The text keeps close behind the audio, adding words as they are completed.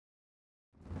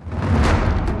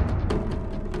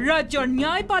ৰাজ্যৰ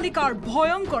ন্যায়পালিকাৰ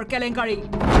ভয়ংকৰ কেলেংকাৰী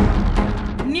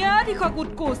ন্যায়াধীশক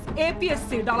উৎকোচ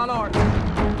APSCৰ দালালৰ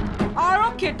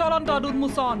আৰক্ষীৰ তদন্তত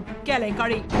উন্মোচন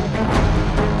কেলেংকাৰী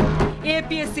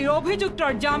APSCৰ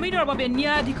অভিযুক্তৰ জামিনৰ বাবে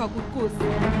ন্যায়াধীশক উৎকোচ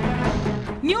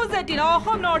নিউজ 18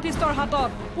 অসম নৰ্থ ইষ্টৰ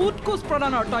হাতত উৎকোচ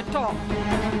প্ৰদানৰ তথ্য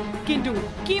কিন্তু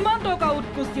কিমান টকা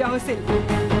উৎকোচ দিয়া হৈছিল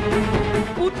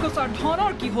উৎকোচৰ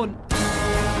ধনৰ কি হ'ল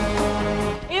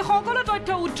এই সকলো তথ্য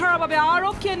উদ্ধাৰৰ বাবে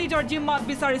আৰক্ষীয়ে নিজৰ জিম্মাত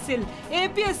বিচাৰিছিল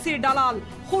APSCৰ দালাল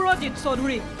সুৰজিৎ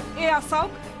চৌধুৰী এয়া চাওক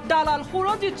দালাল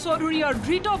সুৰজিৎ চৌধুৰীৰ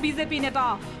ধৃত বিজেপি নেতা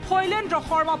শৈলেন্দ্ৰ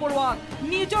শৰ্মা বৰুৱাক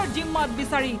নিজৰ জিম্মাত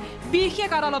বিচাৰি বিশেষ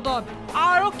আদালতত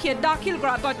আৰক্ষীয়ে দাখিল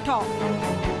কৰা তথ্য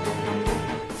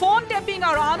ফোন টেপিং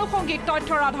আৰু আনুষংগিক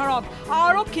তথ্যৰ আধাৰত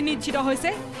আৰক্ষী নিশ্চিত হৈছে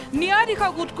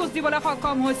ন্যায়াধীশক উৎকোচ দিবলৈ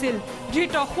সক্ষম হৈছিল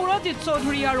ধৃত সুৰজিৎ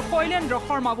চৌধুৰী আৰু শৈলেন্দ্ৰ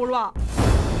শৰ্মা বৰুৱা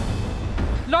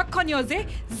লক্ষণীয় যে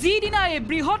যিদিনা এই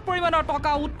বৃহৎ পৰিমাণৰ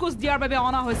টকা উৎকোচ দিয়াৰ বাবে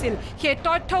অনা হৈছিল সেই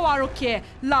তথ্যও আৰক্ষীয়ে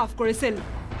লাভ কৰিছিল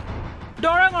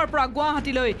দৰঙৰ পৰা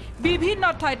গুৱাহাটীলৈ বিভিন্ন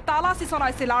ঠাইত তালাচী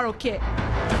চলাইছিল আৰক্ষীয়ে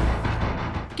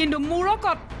কিন্তু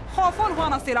মূৰকত সফল হোৱা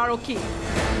নাছিল আৰক্ষী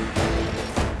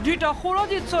ধৃত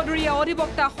সুৰজিৎ চৌধুৰীয়ে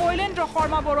অধিবক্তা শৈলেন্দ্ৰ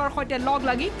শৰ্মা বৰুৱাৰ সৈতে লগ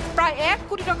লাগি প্ৰায় 1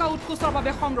 কোটি টকা উৎকোচৰ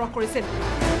বাবে সংগ্ৰহ কৰিছিল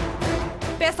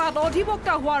পেছাত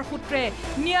অধিবক্তা হোৱাৰ সূত্ৰে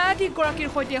ন্যায়াধীশগৰাকীৰ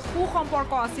সৈতে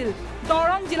সুসম্পৰ্ক আছিল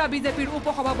দৰং জিলা বিজেপিৰ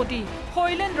উপসভাপতি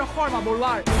শৈলেন্দ্ৰ শৰ্মা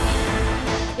বৰুৱাৰ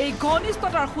এই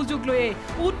ঘনিষ্ঠতাৰ সুযোগ লৈয়ে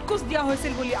উৎকোচ দিয়া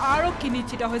হৈছিল বুলি আৰক্ষী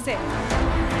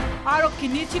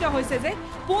নিশ্চিত হৈছে যে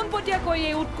পোনপটীয়াকৈ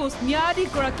এই উৎকোচ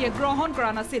ন্যায়াধীশগৰাকীয়ে গ্ৰহণ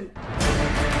কৰা নাছিল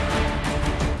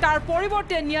তাৰ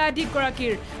পৰিৱৰ্তে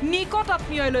ন্যায়াধীশগৰাকীৰ নিকট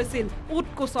আত্মীয়ই লৈছিল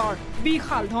উৎকোচৰ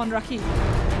বিশাল ধনৰাশি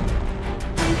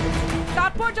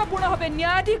তাৎপৰ্যপূৰ্ণভাৱে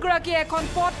ন্যায়াধীশগৰাকীয়ে এখন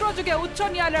পত্ৰযোগে উচ্চ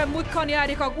ন্যায়ালয়ৰ মুখ্য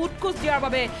ন্যায়াধীশক উৎকোচ দিয়াৰ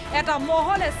বাবে এটা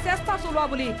মহলে চেষ্টা চলোৱা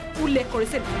বুলি উল্লেখ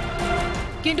কৰিছিল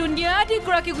কিন্তু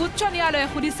ন্যায়াধীশগৰাকীক উচ্চ ন্যায়ালয়ে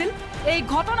সুধিছিল এই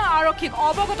ঘটনা আৰক্ষীক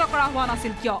অৱগত কৰা হোৱা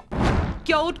নাছিল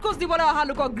কিয় উৎকোচ দিবলৈ অহা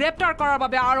লোকক গ্ৰেপ্তাৰ কৰাৰ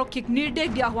বাবে আৰক্ষীক নিৰ্দেশ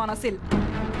দিয়া হোৱা নাছিল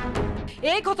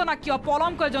এই ঘটনা কিয়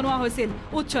পলমকৈ জনোৱা হৈছিল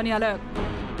উচ্চ ন্যায়ালয়ক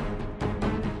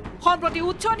সম্প্ৰতি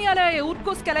উচ্চ ন্যায়ালয়ে এই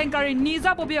উৎকোচ কেলেংকাৰীৰ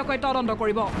নিজাববীয়াকৈ তদন্ত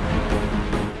কৰিব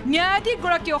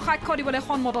ন্যায়াধীশগৰাকীয়েও সাক্ষ্য দিবলৈ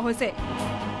সন্মত হৈছে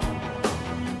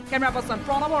কেমেৰা পাৰ্চন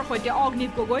প্ৰণৱৰ সৈতে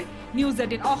অগ্নিত Gogoi news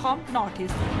 18 Assam north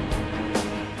east